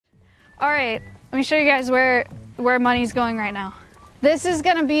All right, let me show you guys where money's going right now. This is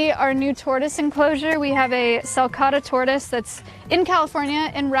gonna be our new tortoise enclosure. We have a sulcata tortoise that's in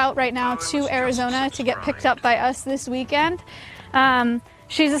California, en route right now to Arizona to get picked up by us this weekend.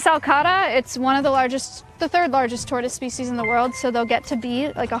 She's a sulcata. It's one of the third largest tortoise species in the world, so they'll get to be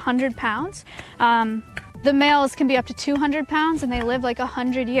like 100 pounds. The males can be up to 200 pounds and they live like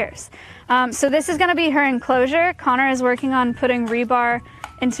 100 years. So this is gonna be her enclosure. Connor is working on putting rebar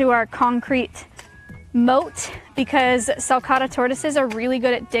into our concrete moat because sulcata tortoises are really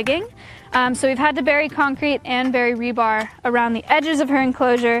good at digging. So we've had to bury concrete and bury rebar around the edges of her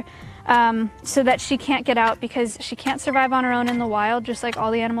enclosure so that she can't get out because she can't survive on her own in the wild, just like all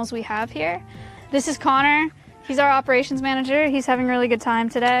the animals we have here. This is Connor. He's our operations manager. He's having a really good time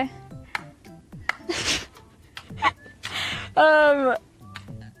today.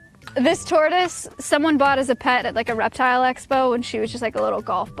 This tortoise, someone bought as a pet at like a reptile expo when she was just like a little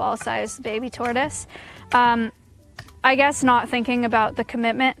golf ball sized baby tortoise. I guess not thinking about the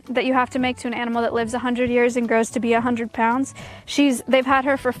commitment that you have to make to an animal that lives 100 years and grows to be 100 pounds. They've had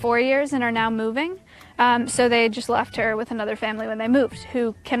her for 4 years and are now moving. So they just left her with another family when they moved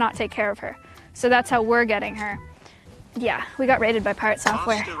who cannot take care of her. So that's how we're getting her. Yeah, we got raided by pirate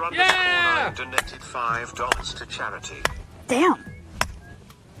software. Yeah! Donated $5 to charity. Damn.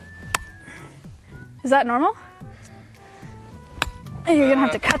 Is that normal? You're gonna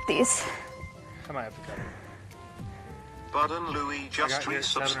have to cut these. I might have to cut it. Button Louis just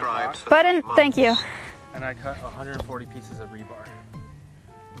resubscribed. Button, thank you. And I cut 140 pieces of rebar.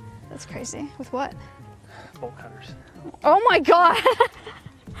 That's crazy. With what? Bolt cutters. Oh my god!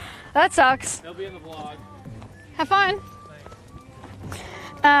 That sucks. They'll be in the vlog. Have fun.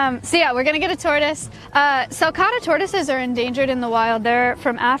 So yeah, we're gonna get a tortoise. Sulcata tortoises are endangered in the wild. They're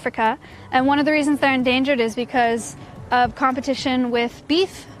from Africa, and one of the reasons they're endangered is because of competition with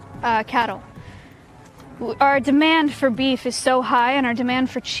beef cattle. Our demand for beef is so high, and our demand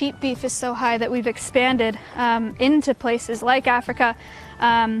for cheap beef is so high that we've expanded into places like Africa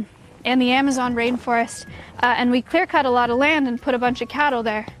and the Amazon rainforest, and we clear cut a lot of land and put a bunch of cattle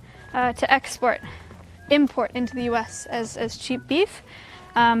there to import into the US as cheap beef.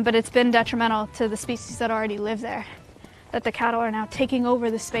 But it's been detrimental to the species that already live there, that the cattle are now taking over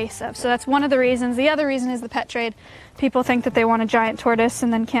the space of. So that's one of the reasons. The other reason is the pet trade. People think that they want a giant tortoise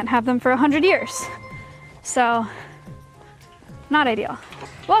and then can't have them for 100 years. So, not ideal.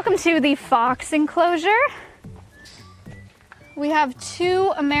 Welcome to the fox enclosure. We have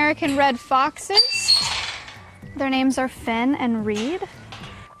 2 American red foxes. Their names are Fenn and Reed.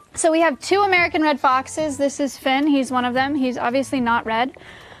 So we have 2 American red foxes. This is Finn, he's one of them. He's obviously not red.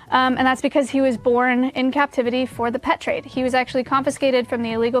 And that's because he was born in captivity for the pet trade. He was actually confiscated from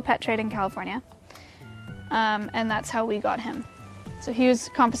the illegal pet trade in California. And that's how we got him. So he was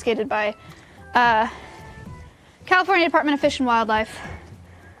confiscated by California Department of Fish and Wildlife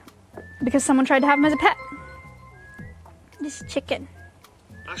because someone tried to have him as a pet. This chicken.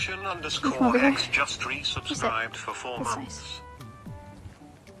 Ashen_X just resubscribed for 4 months. Nice.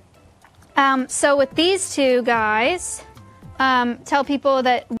 So with these 2 guys, tell people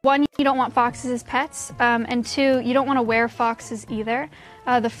that 1, you don't want foxes as pets, and 2, you don't want to wear foxes either.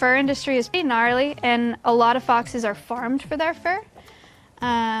 The fur industry is pretty gnarly, and a lot of foxes are farmed for their fur,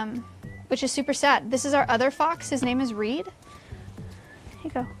 which is super sad. This is our other fox. His name is Reed. Here you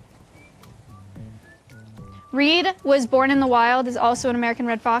go. Reed was born in the wild, is also an American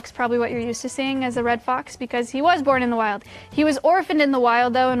red fox, probably what you're used to seeing as a red fox because he was born in the wild. He was orphaned in the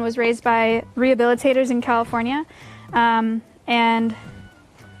wild though and was raised by rehabilitators in California. And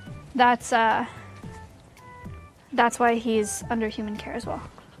that's why he's under human care as well.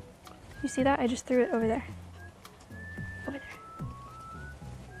 You see that? I just threw it over there. Over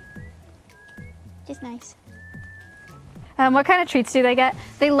there. Just nice. What kind of treats do they get?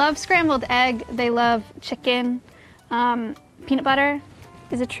 They love scrambled egg, they love chicken, peanut butter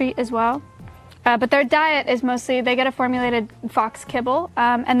is a treat as well. But their diet is mostly, they get a formulated fox kibble,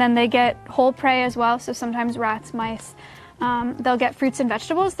 and then they get whole prey as well, so sometimes rats, mice. They'll get fruits and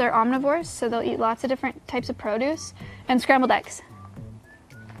vegetables, they're omnivores, so they'll eat lots of different types of produce, and scrambled eggs.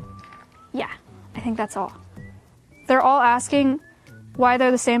 Yeah, I think that's all. They're all asking why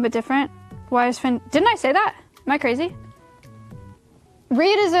they're the same but different. Why is Finn, didn't I say that? Am I crazy?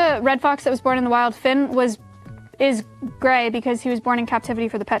 Reed is a red fox that was born in the wild. Finn is gray because he was born in captivity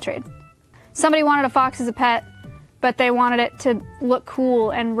for the pet trade. Somebody wanted a fox as a pet, but they wanted it to look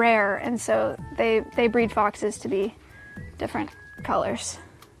cool and rare, and so they breed foxes to be different colors.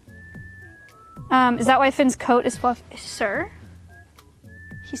 Is that why Finn's coat is fluffy? Sir?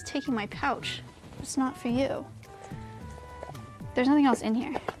 He's taking my pouch. It's not for you. There's nothing else in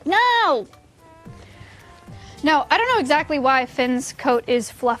here. No! No, I don't know exactly why Finn's coat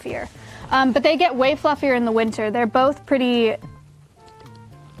is fluffier, but they get way fluffier in the winter. They're both pretty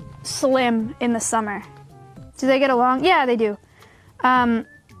slim in the summer. Do they get along? Yeah, they do.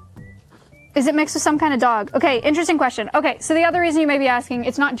 Is it mixed with some kind of dog? Okay, interesting question. Okay, so the other reason you may be asking,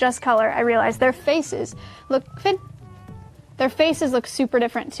 it's not just color, I realize. Their faces look, Finn, their faces look super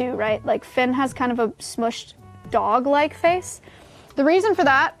different too, right? Like Finn has kind of a smushed dog-like face. The reason for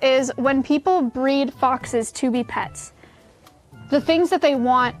that is when people breed foxes to be pets, the things that they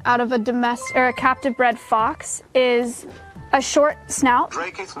want out of a domestic or a captive bred fox is a short snout.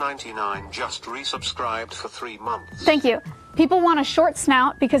 Draketh99 just resubscribed for 3 months. Thank you. People want a short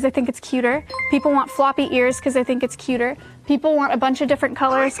snout because they think it's cuter. People want floppy ears because they think it's cuter. People want a bunch of different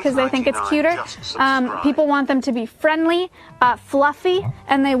colors because they think it's cuter. People want them to be friendly, fluffy,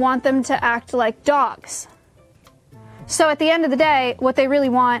 and they want them to act like dogs. So at the end of the day, what they really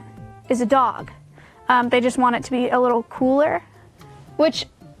want is a dog. They just want it to be a little cooler, which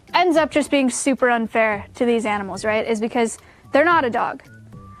ends up just being super unfair to these animals, right? Is because they're not a dog.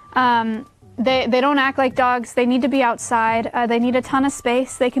 They don't act like dogs. They need to be outside. They need a ton of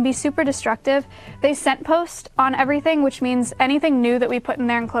space. They can be super destructive. They scent post on everything, which means anything new that we put in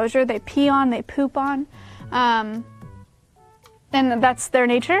their enclosure, they pee on, they poop on. And that's their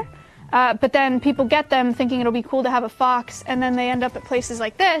nature. But then people get them thinking it'll be cool to have a fox, and then they end up at places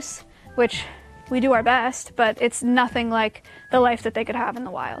like this, which we do our best, but it's nothing like the life that they could have in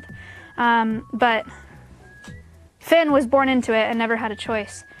the wild. But Finn was born into it and never had a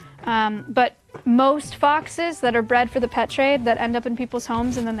choice. But most foxes that are bred for the pet trade that end up in people's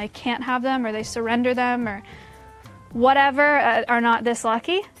homes and then they can't have them or they surrender them or whatever are not this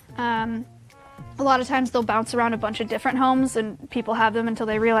lucky. A lot of times they'll bounce around a bunch of different homes and people have them until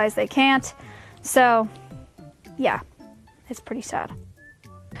they realize they can't. So, yeah, it's pretty sad.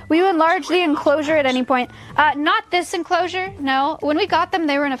 Will you enlarge the enclosure at any point? Not this enclosure, no. When we got them,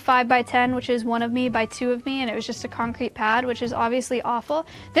 they were in a 5x10, which is 1 of me by 2 of me, and it was just a concrete pad, which is obviously awful.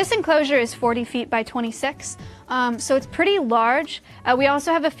 This enclosure is 40 feet by 26, so it's pretty large. We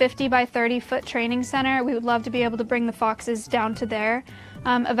also have a 50 by 30 foot training center. We would love to be able to bring the foxes down to there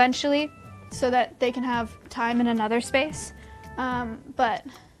eventually, so that they can have time in another space. But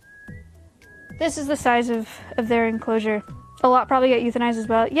this is the size of their enclosure. A lot probably get euthanized as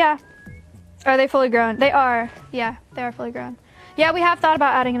well. Yeah. Are they fully grown? They are. Yeah, they are fully grown. Yeah, we have thought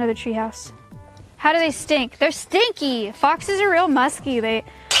about adding another treehouse. How do they stink? They're stinky. Foxes are real musky. They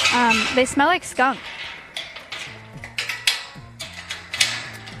smell like skunk.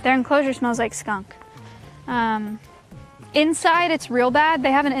 Their enclosure smells like skunk. Inside, it's real bad.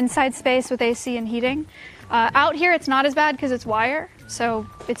 They have an inside space with AC and heating. Out here, it's not as bad because it's wire, so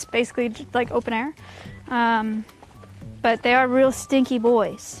it's basically just like open air. But they are real stinky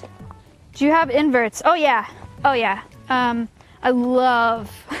boys. Do you have inverts? Oh yeah, oh yeah. I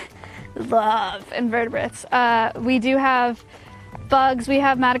love invertebrates. We do have bugs. We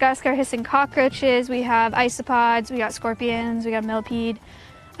have Madagascar hissing cockroaches. We have isopods. We got scorpions. We got millipede.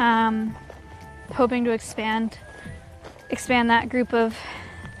 Hoping to expand that group of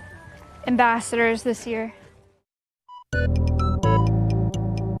ambassadors this year.